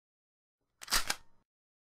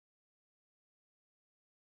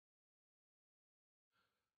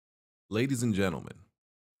Ladies and gentlemen,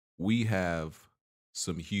 we have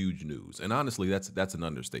some huge news. And honestly, that's an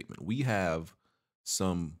understatement. We have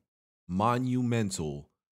some monumental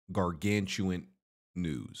gargantuan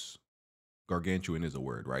news. Gargantuan is a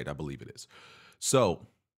word, right? I believe it is. So,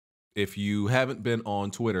 if you haven't been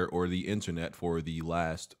on Twitter or the internet for the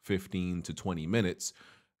last 15 to 20 minutes,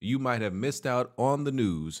 you might have missed out on the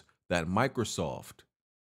news that Microsoft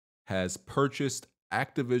has purchased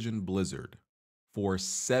Activision Blizzard for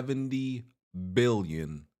 $70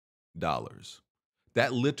 billion.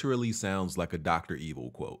 That literally sounds like a Dr.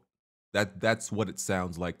 Evil quote. That's what it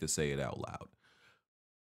sounds like to say it out loud.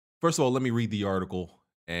 First of all, let me read the article,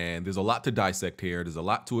 and there's a lot to dissect here. There's a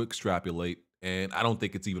lot to extrapolate, and I don't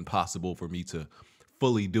think it's even possible for me to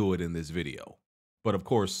fully do it in this video. But of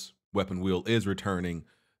course, Weapon Wheel is returning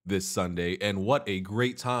this Sunday, and what a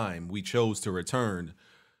great time we chose to return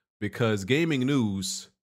because gaming news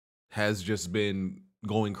has just been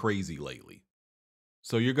going crazy lately.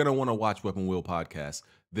 So you're going to want to watch Weapon Wheel podcast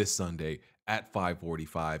this Sunday at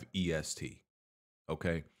 5:45 EST.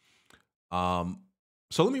 Okay?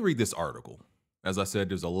 So let me read this article. As I said,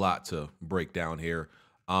 there's a lot to break down here.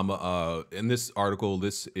 In this article,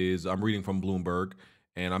 I'm reading from Bloomberg,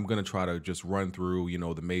 and I'm going to try to just run through,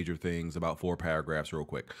 the major things, about 4 paragraphs real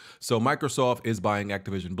quick. So Microsoft is buying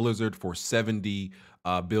Activision Blizzard for $70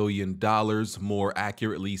 billion, more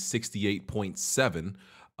accurately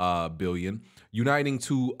 $68.7 billion, uniting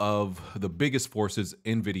two of the biggest forces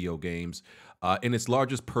in video games. In its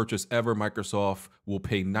largest purchase ever, Microsoft will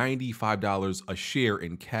pay $95 a share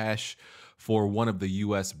in cash for one of the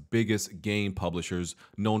U.S. biggest game publishers,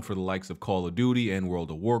 known for the likes of Call of Duty and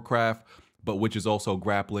World of Warcraft, but which is also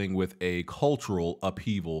grappling with a cultural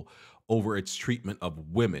upheaval over its treatment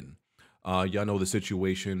of women. Y'all know the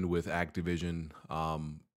situation with Activision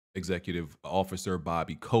executive officer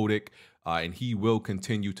Bobby Kotick, and he will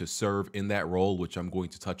continue to serve in that role, which I'm going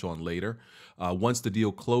to touch on later. Once the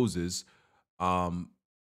deal closes,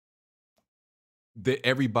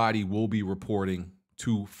 everybody will be reporting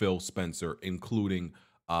to Phil Spencer, including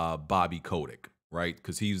Bobby Kotick, right?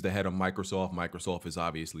 Because he's the head of Microsoft. Microsoft is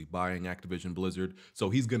obviously buying Activision Blizzard,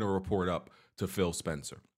 so he's going to report up to Phil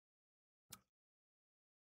Spencer.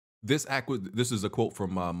 This is a quote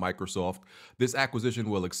from Microsoft. This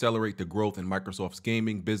acquisition will accelerate the growth in Microsoft's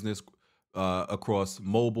gaming business across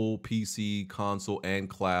mobile, PC, console, and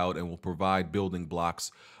cloud, and will provide building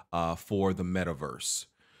blocks for the metaverse.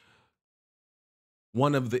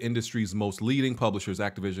 One of the industry's most leading publishers,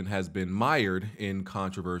 Activision, has been mired in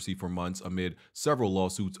controversy for months amid several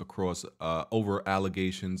lawsuits across over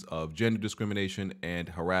allegations of gender discrimination and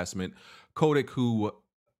harassment. Kotick,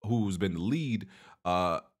 who's been the lead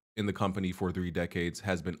in the company for 3 decades,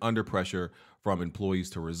 has been under pressure from employees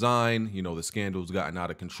to resign. The scandal's gotten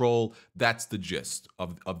out of control. That's the gist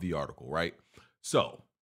of the article, right? So,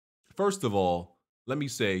 first of all, let me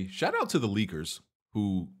say shout out to the leakers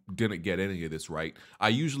who didn't get any of this right. I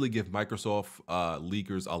usually give Microsoft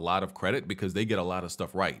leakers a lot of credit because they get a lot of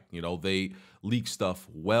stuff right. They leak stuff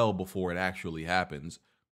well before it actually happens.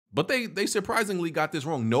 But they surprisingly got this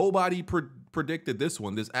wrong. Nobody predicted this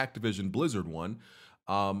one, this Activision Blizzard one,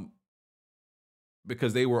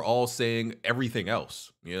 because they were all saying everything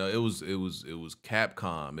else. It was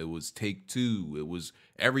Capcom, it was Take-Two, it was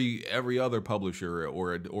every other publisher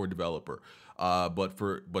or developer.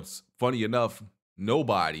 But funny enough,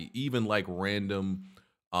 nobody, even like random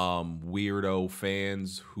weirdo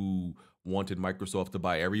fans who wanted Microsoft to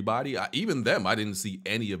buy everybody, even them, I didn't see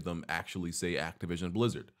any of them actually say Activision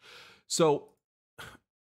Blizzard. So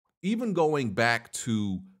even going back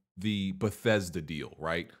to the Bethesda deal,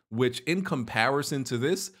 right? Which in comparison to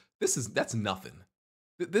that's nothing.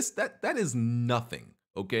 That is nothing.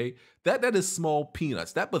 Okay. That is small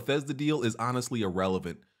peanuts. That Bethesda deal is honestly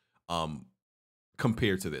irrelevant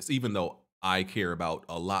compared to this, even though I care about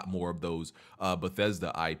a lot more of those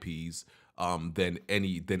Bethesda IPs than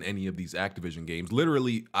any of these Activision games.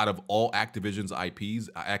 Literally, out of all Activision's IPs,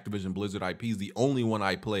 Activision Blizzard IPs, the only one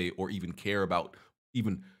I play or even care about,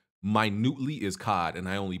 even minutely, is COD, and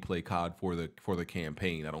I only play COD for the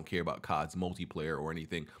campaign. I don't care about COD's multiplayer or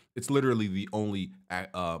anything. It's literally the only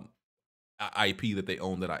IP that they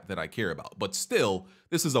own that I care about. But still,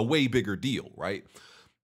 this is a way bigger deal, right?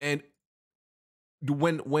 And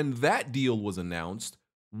when that deal was announced,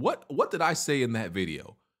 what did I say in that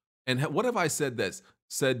video? And what have I said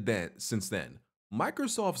since then?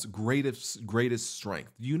 Microsoft's greatest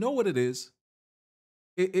strength. Do you know what it is?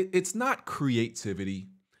 It's not creativity.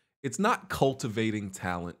 It's not cultivating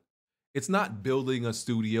talent. It's not building a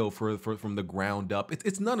studio from the ground up.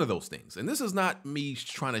 It's none of those things. And this is not me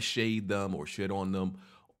trying to shade them or shit on them,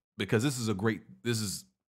 because this is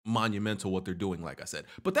monumental what they're doing, like I said.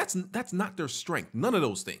 But that's not their strength. None of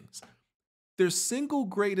those things. Their single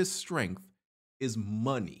greatest strength is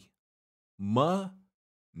money.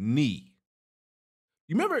 Money.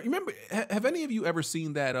 You remember have any of you ever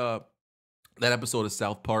seen that episode of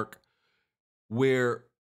South Park where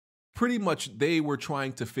pretty much they were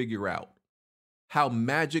trying to figure out how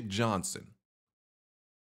Magic Johnson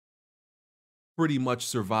pretty much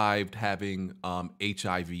survived having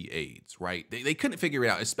HIV/AIDS, right? They couldn't figure it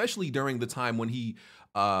out, especially during the time when he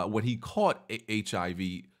caught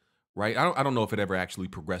HIV, right? I don't know if it ever actually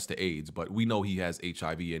progressed to AIDS, but we know he has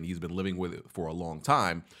HIV and he's been living with it for a long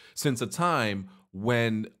time, since a time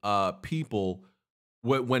when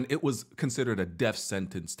when it was considered a death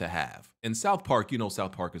sentence to have. In South Park,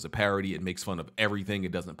 South Park is a parody. It makes fun of everything.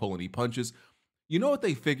 It doesn't pull any punches. You know what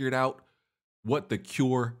they figured out? What the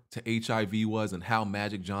cure to HIV was and how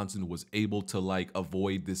Magic Johnson was able to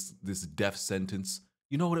avoid this death sentence.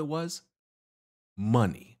 You know what it was?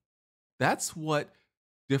 Money. That's what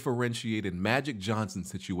differentiated Magic Johnson's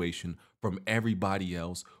situation from everybody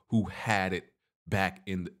else who had it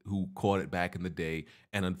who caught it back in the day,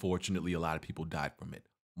 and unfortunately a lot of people died from it.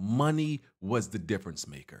 Money was the difference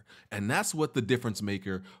maker. And that's what the difference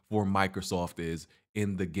maker for Microsoft is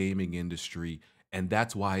in the gaming industry. And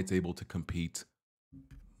that's why it's able to compete.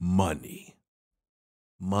 Money.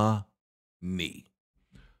 Money.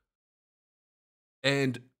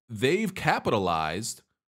 And they've capitalized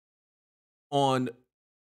on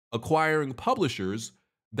acquiring publishers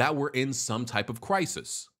that were in some type of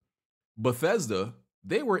crisis. Bethesda,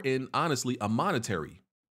 they were in, honestly, a monetary,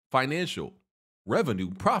 financial,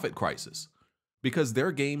 revenue, profit crisis because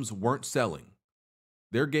their games weren't selling.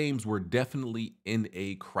 Their games were definitely in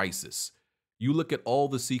a crisis. You look at all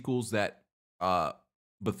the sequels that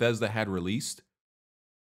Bethesda had released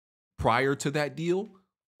prior to that deal,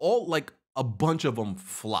 a bunch of them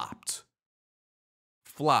flopped.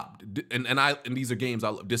 And these are games I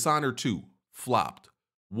love. Dishonored 2 flopped.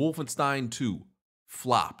 Wolfenstein 2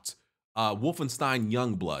 flopped. Wolfenstein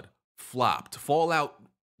Youngblood flopped. Fallout,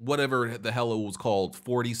 whatever the hell it was called,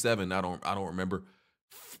 47. I don't remember.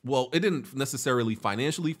 Well, it didn't necessarily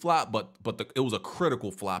financially flop, but it was a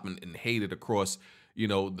critical flop and hated across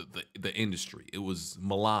the industry. It was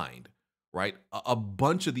maligned, right? A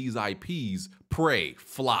bunch of these IPs, Prey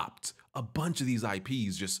flopped. A bunch of these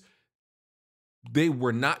IPs they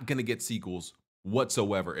were not going to get sequels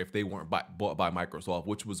whatsoever if they weren't bought by Microsoft,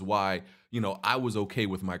 which was why, I was okay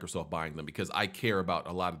with Microsoft buying them because I care about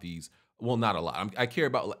a lot of these. Well, not a lot. I care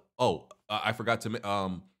about, I forgot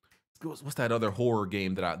to, what's that other horror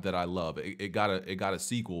game that I love? It got a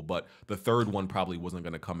sequel, but the third one probably wasn't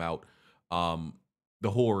going to come out. The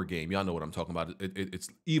horror game, y'all know what I'm talking about. It's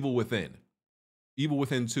Evil Within. Evil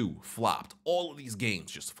Within 2 flopped. All of these games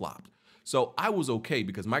just flopped. So I was okay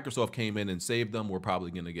because Microsoft came in and saved them. We're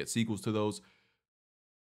probably going to get sequels to those.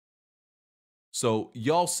 So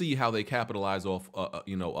y'all see how they capitalize off,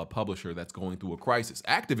 a publisher that's going through a crisis.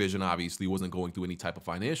 Activision obviously wasn't going through any type of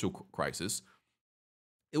financial crisis.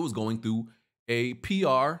 It was going through a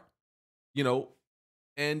PR,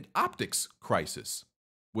 and optics crisis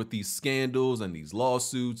with these scandals and these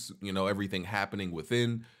lawsuits, everything happening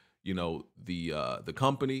within, the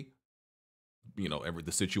company,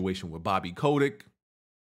 the situation with Bobby Kotick.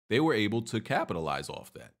 They were able to capitalize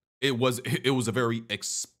off that. It was a very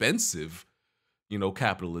expensive,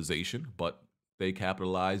 capitalization, but they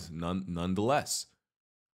capitalized nonetheless,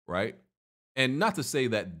 right? And not to say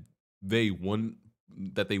that this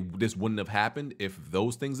wouldn't have happened if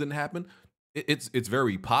those things didn't happen. It's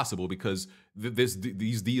very possible because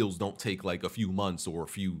these deals don't take like a few months or a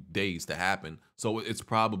few days to happen. So it's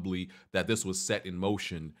probably that this was set in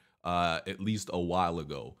motion at least a while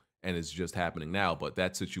ago and it's just happening now. But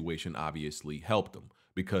that situation obviously helped them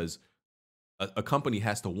because a company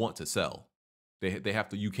has to want to sell. They have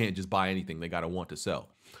to. You can't just buy anything. They got to want to sell.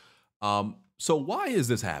 So why is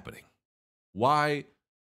this happening? Why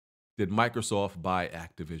did Microsoft buy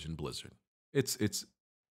Activision Blizzard? It's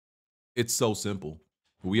so simple.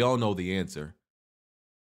 We all know the answer.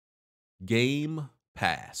 Game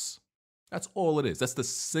Pass. That's all it is. That's the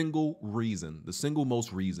single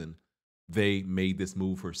most reason they made this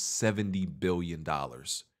move for $70 billion.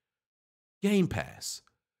 Game Pass.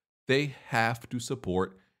 They have to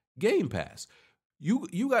support Game Pass.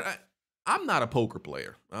 I'm not a poker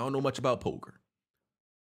player. I don't know much about poker.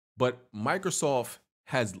 But Microsoft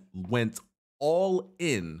has went all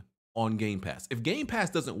in on Game Pass. If Game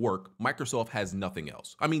Pass doesn't work, Microsoft has nothing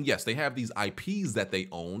else. I mean, yes, they have these IPs that they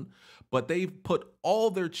own, but they've put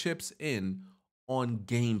all their chips in on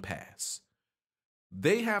Game Pass.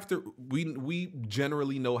 They have to, we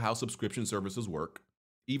generally know how subscription services work.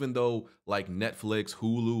 even though like Netflix,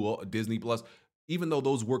 Hulu, or Disney Plus, even though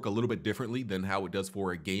those work a little bit differently than how it does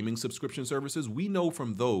for a gaming subscription services, we know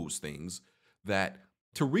from those things that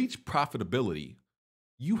to reach profitability,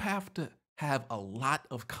 you have to have a lot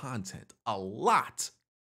of content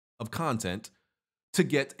to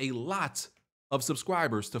get a lot of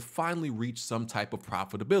subscribers to finally reach some type of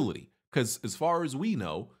profitability. Because as far as we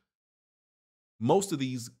know, most of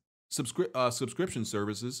these subscription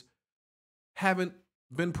services haven't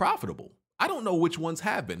been profitable. I don't know which ones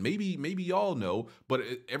have been. Maybe y'all know, but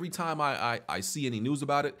every time I see any news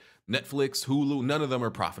about it, Netflix, Hulu, none of them are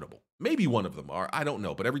profitable. Maybe one of them are, I don't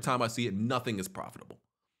know, but every time I see it, nothing is profitable.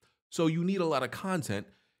 So you need a lot of content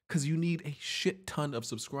because you need a shit ton of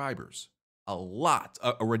subscribers. A lot,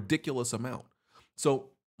 a ridiculous amount. So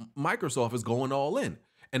Microsoft is going all in.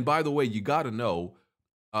 And by the way, you got to know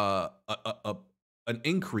an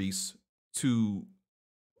increase to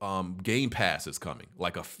Game Pass is coming.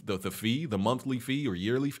 Like the fee, the monthly fee or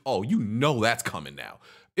yearly fee. Oh, you know that's coming now.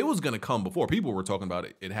 It was going to come before. People were talking about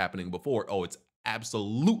it happening before. Oh, it's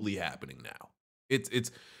absolutely happening now.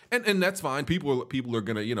 And that's fine. People are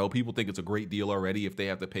gonna, people think it's a great deal already if they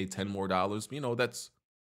have to pay $10 more.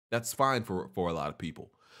 That's fine for a lot of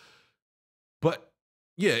people. But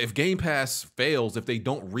yeah, if Game Pass fails, if they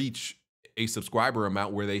don't reach a subscriber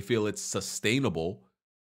amount where they feel it's sustainable,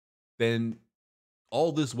 then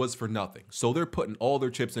all this was for nothing. So they're putting all their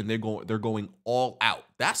chips in. They're going all out.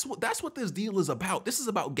 That's what this deal is about. This is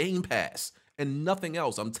about Game Pass and nothing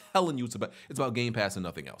else. I'm telling you, it's about Game Pass and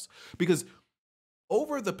nothing else. Because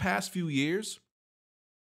over the past few years,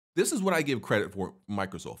 this is what I give credit for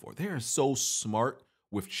Microsoft for. They are so smart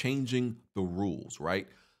with changing the rules, right?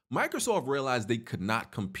 Microsoft realized they could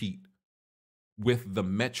not compete with the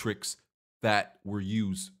metrics that were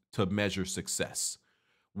used to measure success.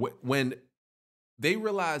 When they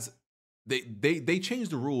realized they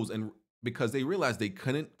changed the rules, and because they realized they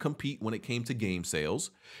couldn't compete when it came to game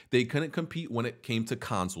sales, they couldn't compete when it came to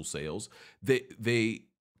console sales, they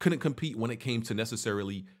couldn't compete when it came to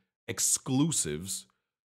necessarily exclusives,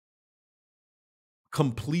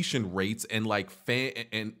 completion rates, and like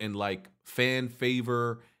fan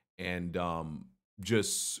favor, and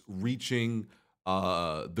just reaching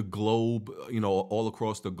the globe, all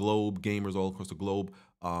across the globe, gamers all across the globe,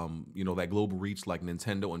 that global reach like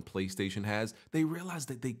Nintendo and PlayStation has. They realized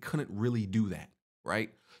that they couldn't really do that,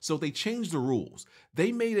 right? So they changed the rules.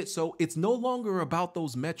 They made it so it's no longer about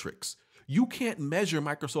those metrics. You can't measure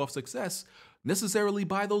Microsoft's success necessarily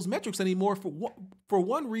by those metrics anymore for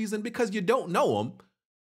one reason, because you don't know them.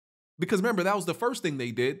 Because remember, that was the first thing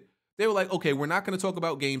they did. They were like, okay, we're not going to talk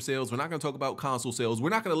about game sales. We're not going to talk about console sales. We're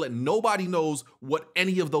not going to let nobody knows what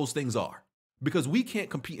any of those things are, because we can't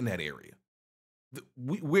compete in that area.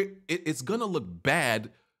 It's going to look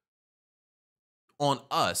bad on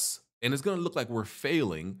us, and it's going to look like we're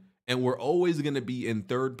failing, and we're always going to be in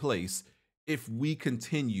third place if we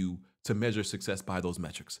continue to measure success by those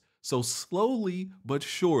metrics. So slowly but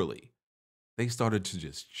surely, they started to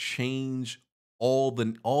just change all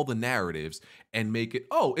the narratives and make it,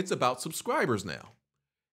 it's about subscribers now.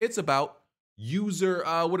 It's about user,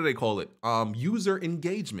 what do they call it? User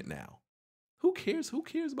engagement now. Who cares? Who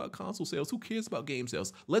cares about console sales? Who cares about game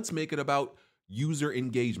sales? Let's make it about user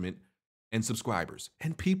engagement and subscribers.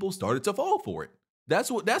 And people started to fall for it. That's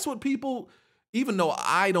what people, even though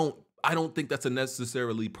I don't think that's a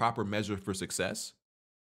necessarily proper measure for success,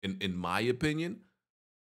 in my opinion.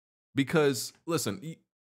 Because listen,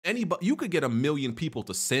 you could get 1 million people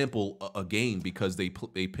to sample a game because they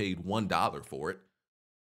paid $1 for it.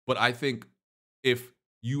 But I think if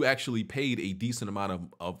you actually paid a decent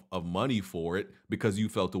amount of money for it because you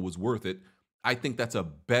felt it was worth it, I think that's a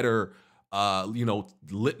better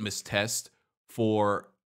litmus test for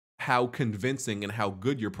how convincing and how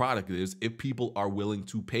good your product is, if people are willing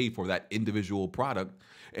to pay for that individual product.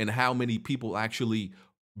 And how many people actually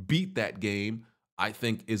beat that game, I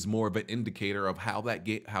think, is more of an indicator of how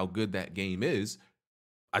good that game is.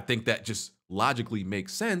 I think that just logically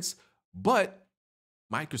makes sense. But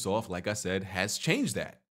Microsoft, like I said, has changed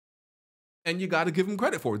that. And you got to give them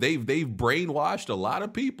credit for it. They've brainwashed a lot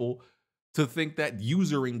of people to think that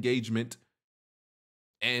user engagement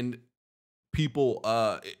and people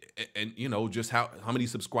and just how many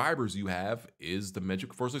subscribers you have is the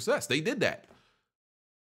metric for success. They did that.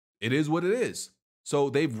 It is what it is. So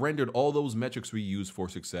they've rendered all those metrics we use for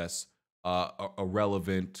success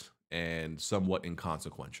irrelevant and somewhat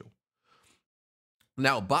inconsequential.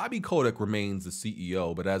 Now, Bobby Kotick remains the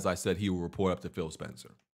CEO, but as I said, he will report up to Phil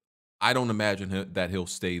Spencer. I don't imagine that he'll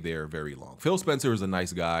stay there very long. Phil Spencer is a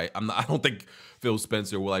nice guy. I don't think Phil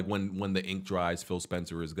Spencer will, like, when the ink dries, Phil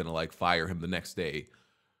Spencer is gonna like fire him the next day.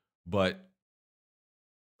 but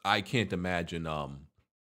I can't imagine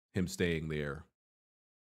him staying there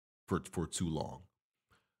for too long.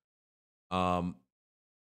 Um,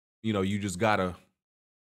 you just gotta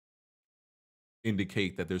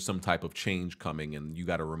indicate that there's some type of change coming, and you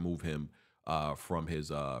gotta remove him from his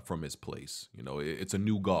place. It's a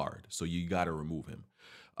new guard, so you gotta remove him.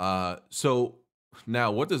 So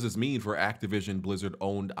now, what does this mean for Activision Blizzard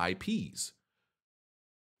owned IPs?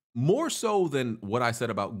 More so than what I said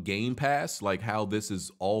about Game Pass, like how this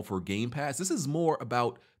is all for Game Pass, this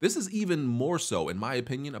is even more so, in my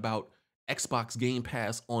opinion, about Xbox Game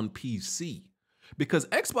Pass on PC. Because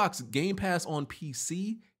Xbox Game Pass on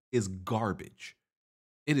PC is garbage.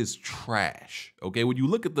 It is trash. Okay. When you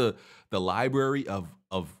look at the library of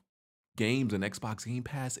games and Xbox Game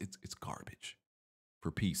Pass, it's garbage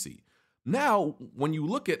for PC. Now, when you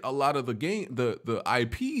look at a lot of the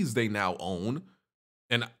IPs they now own,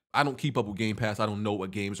 and I don't keep up with Game Pass. I don't know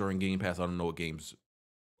what games are in Game Pass. I don't know what games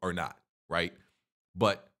are not, right?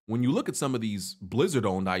 But when you look at some of these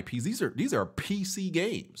Blizzard-owned IPs, these are PC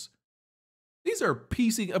games. These are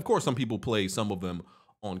PC. Of course, some people play some of them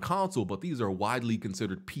on console, but these are widely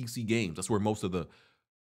considered PC games. That's where most of the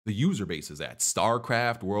user base is at.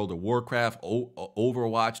 StarCraft, World of Warcraft,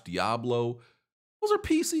 Overwatch, Diablo. Those are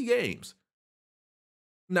PC games.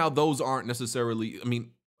 Now, those aren't necessarily, I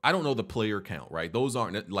mean, I don't know the player count, right? Those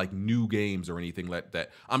aren't like new games or anything like that.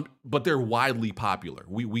 But they're widely popular.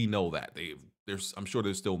 We know that. I'm sure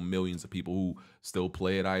there's still millions of people who still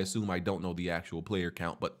play it. I assume. I don't know the actual player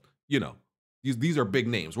count, but these are big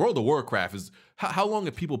names. World of Warcraft is how long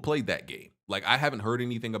have people played that game? Like, I haven't heard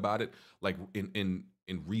anything about it. Like in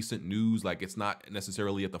recent news, like it's not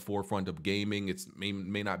necessarily at the forefront of gaming. It's may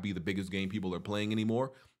not be the biggest game people are playing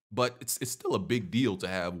anymore. But it's still a big deal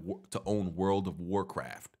to own World of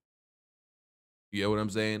Warcraft. You know what I'm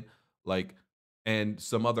saying? Like, and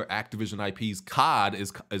some other Activision IPs. COD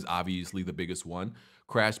is obviously the biggest one.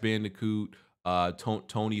 Crash Bandicoot,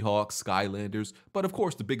 Tony Hawk, Skylanders. But of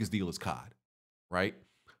course, the biggest deal is COD, right?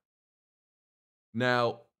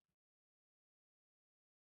 Now,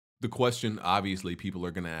 the question obviously people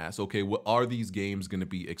are going to ask, okay, well, are these games going to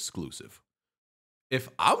be exclusive? If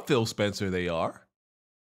I'm Phil Spencer, they are.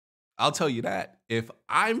 I'll tell you that. If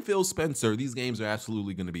I'm Phil Spencer, these games are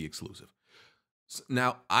absolutely going to be exclusive.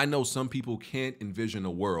 Now, I know some people can't envision a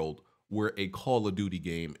world where a Call of Duty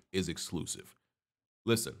game is exclusive.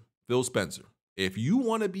 Listen, Phil Spencer, if you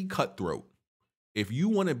want to be cutthroat, if you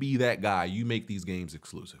want to be that guy, you make these games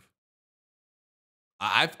exclusive.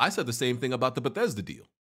 I said the same thing about the Bethesda deal.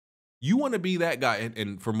 You want to be that guy,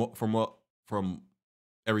 and from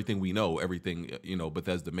everything we know, everything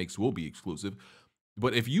Bethesda makes will be exclusive.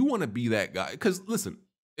 But if you want to be that guy, because listen,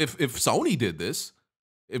 if Sony did this,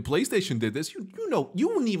 if PlayStation did this, you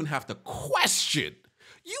wouldn't even have to question.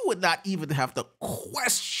 You would not even have to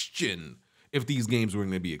question if these games were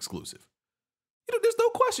going to be exclusive. There's no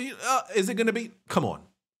question. Is it going to be? Come on,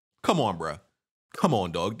 bruh. Come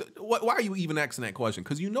on, dog. Why are you even asking that question?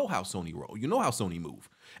 Because you know how Sony roll. You know how Sony move,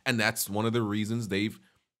 and that's one of the reasons they've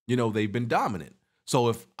been dominant. So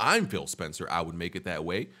if I'm Phil Spencer, I would make it that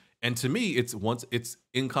way. And to me, it's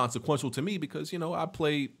inconsequential to me because, I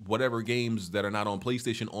play whatever games that are not on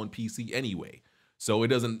PlayStation on PC anyway. So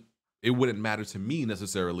it wouldn't matter to me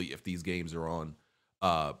necessarily if these games are on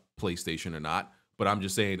PlayStation or not. But I'm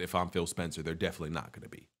just saying, if I'm Phil Spencer, they're definitely not going to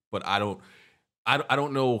be. But I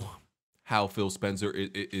don't know how Phil Spencer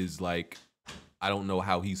is like. I don't know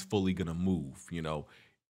how he's fully going to move,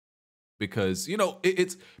 because,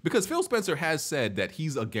 it's because Phil Spencer has said that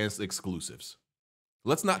he's against exclusives.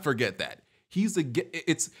 Let's not forget that.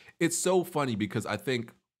 It's so funny because I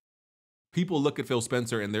think people look at Phil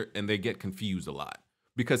Spencer and they get confused a lot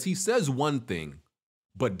because he says one thing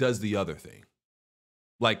but does the other thing.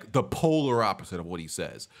 Like the polar opposite of what he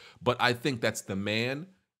says. But I think that's the man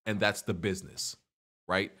and that's the business,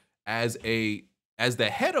 right? As the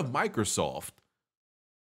head of Microsoft,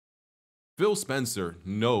 Phil Spencer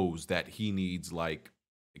knows that he needs like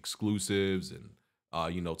exclusives and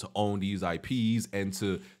to own these IPs and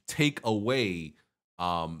to take away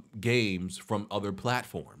games from other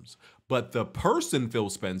platforms. But the person Phil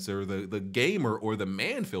Spencer, the gamer or the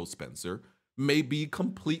man Phil Spencer, may be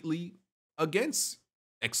completely against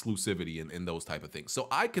exclusivity and those type of things. So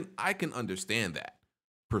I can understand that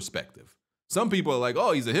perspective. Some people are like,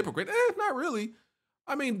 oh, he's a hypocrite. Not really.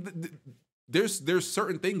 I mean, there's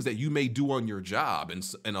certain things that you may do on your job,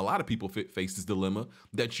 and a lot of people face this dilemma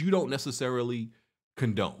that you don't necessarily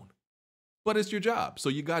condone, but it's your job, so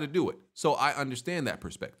you got to do it. So I understand that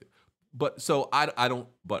perspective, but so I don't.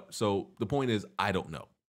 But so the point is, I don't know,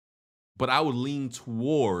 but I would lean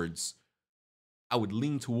towards I would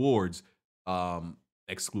lean towards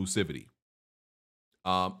exclusivity.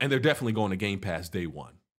 And they're definitely going to Game Pass day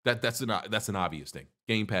one. That's an obvious thing.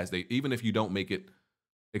 Game Pass day, even if you don't make it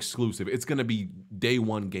exclusive, it's going to be day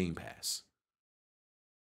one Game Pass,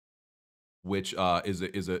 which is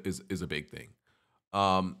a big thing.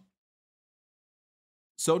 So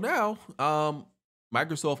now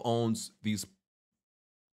Microsoft owns these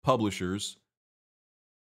publishers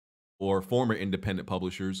or former independent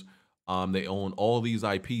publishers. They own all these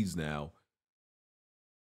IPs now.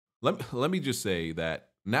 Let me just say that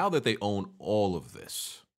now that they own all of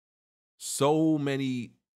this, so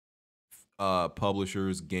many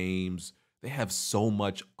publishers, games, they have so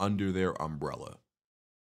much under their umbrella.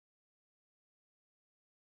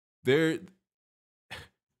 They're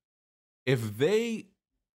if they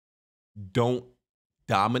don't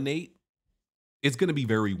dominate, it's going to be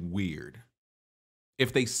very weird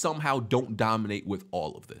if they somehow don't dominate with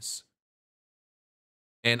all of this.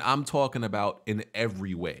 And I'm talking about in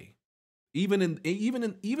every way. Even in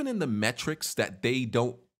the metrics that they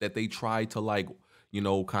try to, like,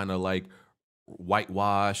 kind of like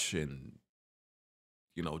whitewash and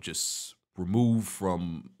just remove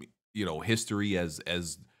from history as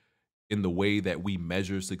in the way that we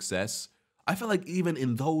measure success. I feel like even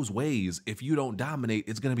in those ways, if you don't dominate,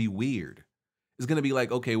 it's going to be weird. It's going to be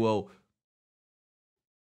like, okay, well,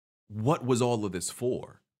 what was all of this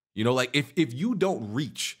for? Like if you don't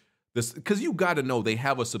reach this, because you got to know they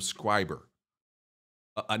have a subscriber,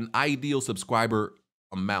 an ideal subscriber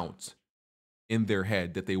amount in their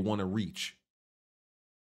head that they want to reach.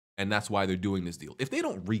 And that's why they're doing this deal. If they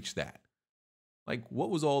don't reach that, like what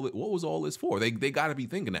was all this for? They got to be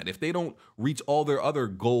thinking that if they don't reach all their other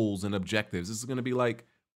goals and objectives, this is going to be like,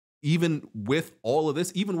 even with all of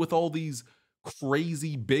this, even with all these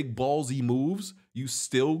crazy big ballsy moves, you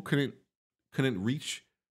still couldn't reach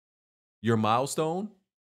your milestone.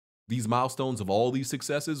 These milestones of all these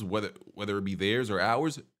successes, whether it be theirs or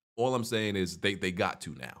ours. All I'm saying is they got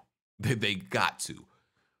to now. They got to.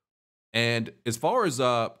 And as far as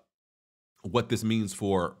what this means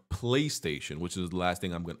for PlayStation, which is the last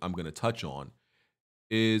thing I'm going to touch on,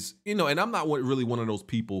 is, and I'm not really one of those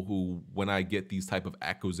people who, when I get these type of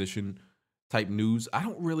acquisition type news, I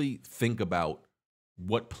don't really think about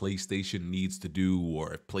what PlayStation needs to do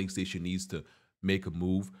or if PlayStation needs to make a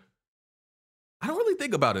move. I don't really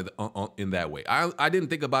think about it in that way. I didn't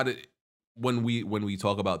think about it when we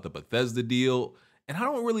talk about the Bethesda deal, and I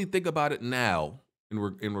don't really think about it now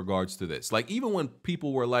in regards to this. Like, even when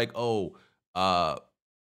people were like, "Oh,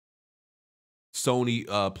 Sony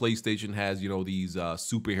PlayStation has these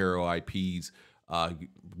superhero IPs,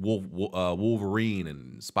 Wolverine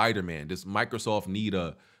and Spider-Man. Does Microsoft need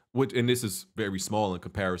and this is very small in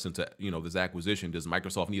comparison to this acquisition. Does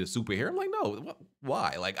Microsoft need a superhero? I'm like, no.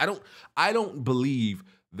 Why? Like, I don't believe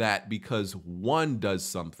that because one does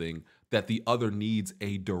something that the other needs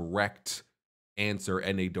a direct answer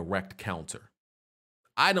and a direct counter.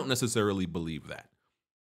 I don't necessarily believe that.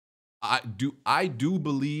 I do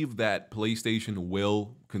believe that PlayStation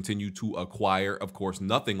will continue to acquire, of course,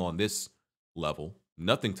 nothing on this level,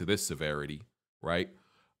 nothing to this severity, right?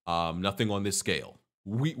 Nothing on this scale.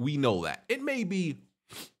 We know that. It may be,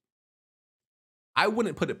 I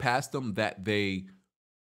wouldn't put it past them that they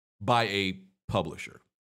buy a publisher.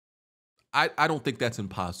 I don't think that's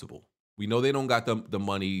impossible. We know they don't got the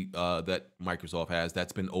money that Microsoft has.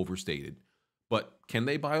 That's been overstated. But can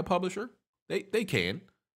they buy a publisher? They can.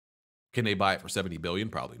 Can they buy it for $70 billion?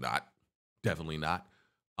 Probably not. Definitely not.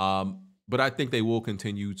 But I think they will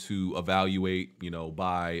continue to evaluate,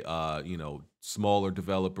 buy, smaller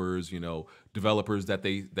developers, developers that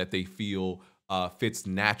they feel fits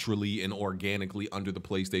naturally and organically under the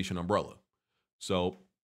PlayStation umbrella. So,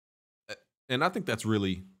 and I think that's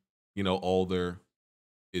really, all there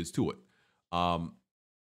is to it.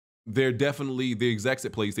 They're definitely, the execs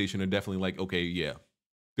at PlayStation are definitely like, okay, yeah,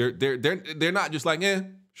 they're not just like,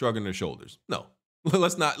 shrugging their shoulders. No,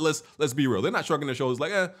 let's be real. They're not shrugging their shoulders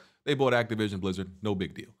like, they bought Activision Blizzard, no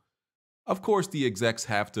big deal. Of course, the execs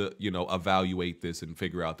have to, evaluate this and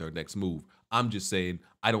figure out their next move. I'm just saying,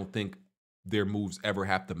 I don't think their moves ever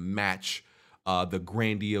have to match the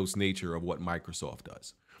grandiose nature of what Microsoft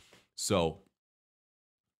does. So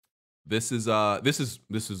this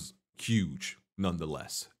is huge,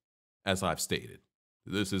 nonetheless. As I've stated,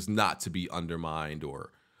 this is not to be undermined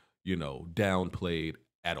or, downplayed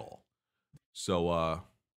at all. So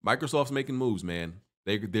Microsoft's making moves, man.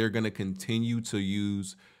 They're going to continue to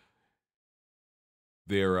use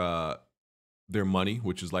their money,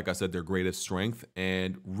 which is, like I said, their greatest strength.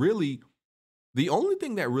 And really, the only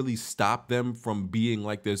thing that really stopped them from being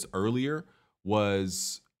like this earlier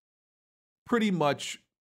was pretty much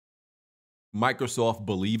Microsoft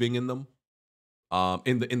believing in them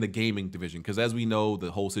in the gaming division, because as we know,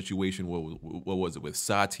 the whole situation, what was it with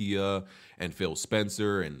Satya and Phil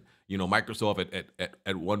Spencer, and Microsoft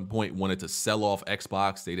at one point wanted to sell off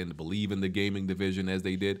Xbox. They didn't believe in the gaming division as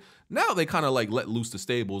they did. Now they kind of like let loose the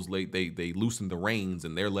stables. They loosened the reins,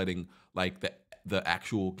 and they're letting like the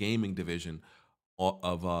actual gaming division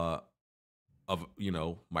of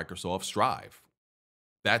Microsoft strive.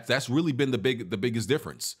 That's really been the biggest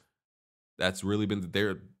difference. That's really been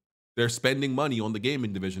they're spending money on the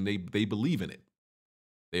gaming division. They believe in it.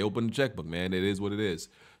 They open the checkbook, man. It is what it is.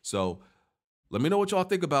 So let me know what y'all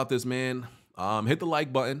think about this, man. Hit the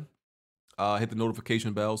like button. Hit the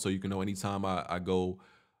notification bell so you can know anytime I go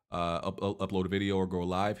upload a video or go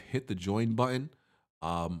live. Hit the join button.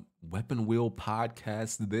 Weapon Wheel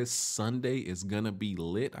podcast this Sunday is gonna be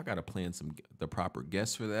lit. I gotta plan the proper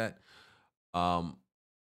guests for that. And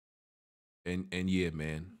yeah,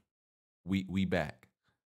 man, we back.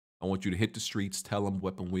 I want you to hit the streets. Tell them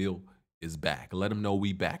Weapon Wheel is back. Let them know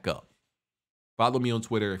we back up. Follow me on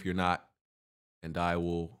Twitter if you're not, and I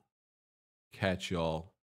will catch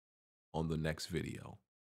y'all on the next video.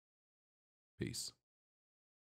 Peace.